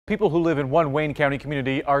People who live in one Wayne County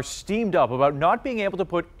community are steamed up about not being able to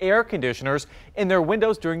put air conditioners in their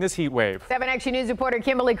windows during this heat wave. 7 Action News reporter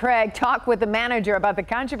Kimberly Craig talked with the manager about the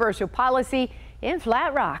controversial policy in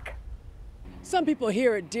Flat Rock. Some people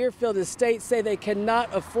here at Deerfield Estates say they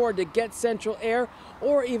cannot afford to get central air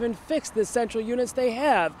or even fix the central units they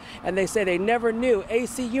have. And they say they never knew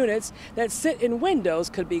AC units that sit in windows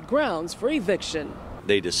could be grounds for eviction.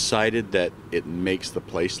 They decided that it makes the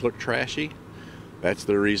place look trashy. That's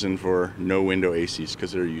the reason for no window ACs,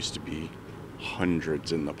 because there used to be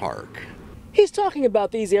hundreds in the park. He's talking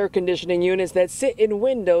about these air conditioning units that sit in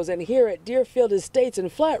windows, and here at Deerfield Estates in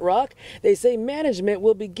Flat Rock, they say management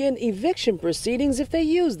will begin eviction proceedings if they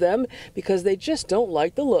use them because they just don't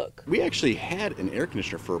like the look. We actually had an air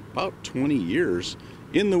conditioner for about 20 years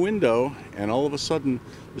in the window, and all of a sudden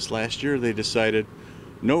this last year they decided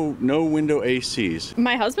no window ACs.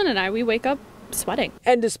 My husband and I, we wake up sweating.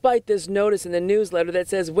 And despite this notice in the newsletter that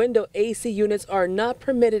says window AC units are not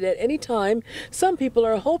permitted at any time, some people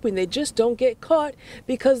are hoping they just don't get caught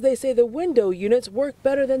because they say the window units work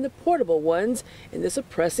better than the portable ones in this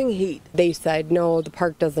oppressing heat. They said no, the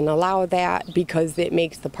park doesn't allow that because it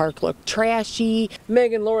makes the park look trashy.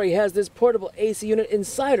 Megan Laurie has this portable AC unit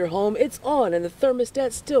inside her home. It's on and the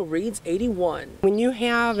thermostat still reads 81. When you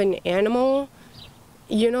have an animal,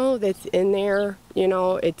 that's in there,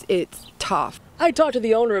 it's tough. I talked to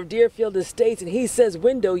the owner of Deerfield Estates, and he says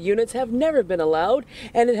window units have never been allowed,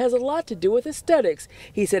 and it has a lot to do with aesthetics.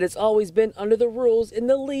 He said it's always been under the rules in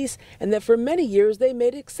the lease, and that for many years they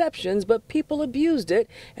made exceptions, but people abused it,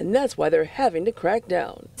 and that's why they're having to crack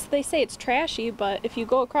down. They say it's trashy, but if you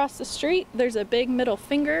go across the street, there's a big middle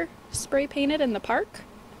finger spray painted in the park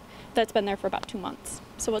that's been there for about 2 months.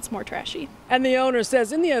 So it's more trashy. And the owner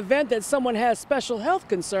says in the event that someone has special health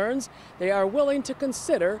concerns, they are willing to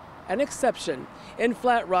consider an exception. In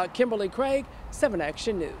Flat Rock, Kimberly Craig, 7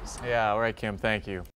 Action News. Yeah, all right, Kim, thank you.